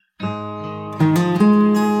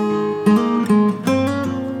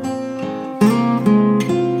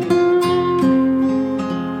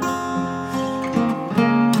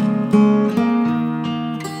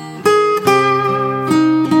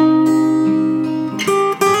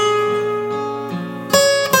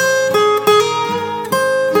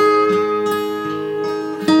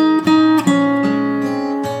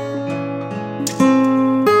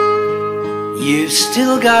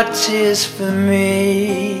got tears for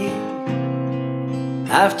me.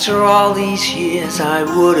 After all these years, I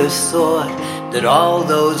would have thought that all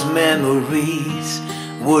those memories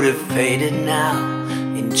would have faded now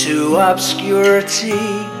into obscurity,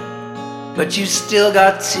 but you still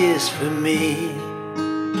got tears for me.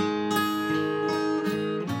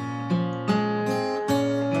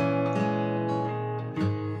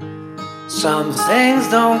 Some things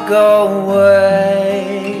don't go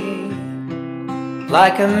away,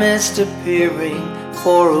 like a mist appearing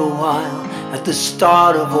for a while at the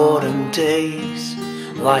start of autumn days,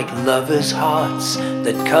 like lovers' hearts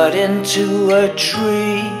that cut into a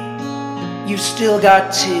tree. You still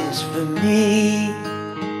got tears for me.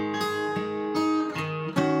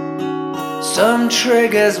 Some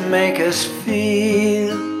triggers make us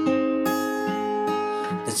feel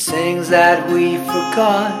the things that we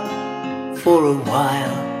forgot for a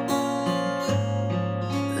while,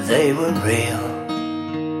 they were real.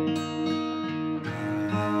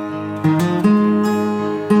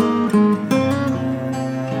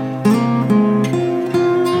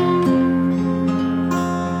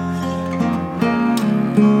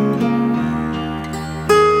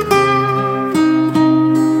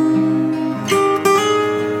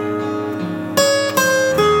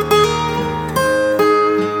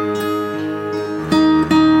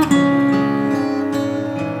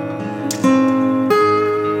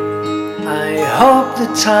 I hope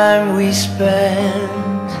the time we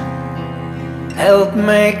spend helped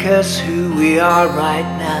make us who we are right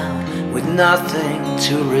now, with nothing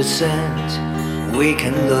to resent. We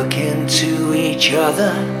can look into each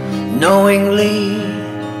other knowingly,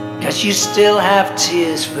 'cause you still have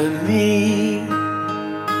tears for me.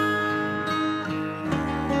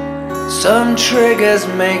 Some triggers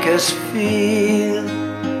make us feel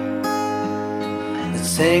the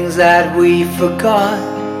things that we forgot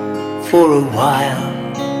for a while,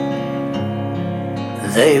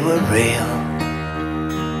 they were real.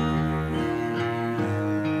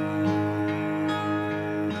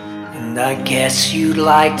 And I guess you'd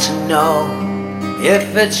like to know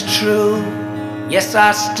if it's true. Yes,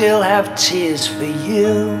 I still have tears for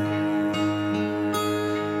you.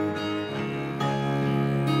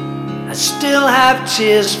 I still have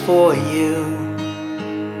tears for you.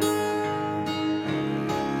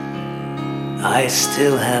 I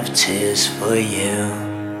still have tears for you.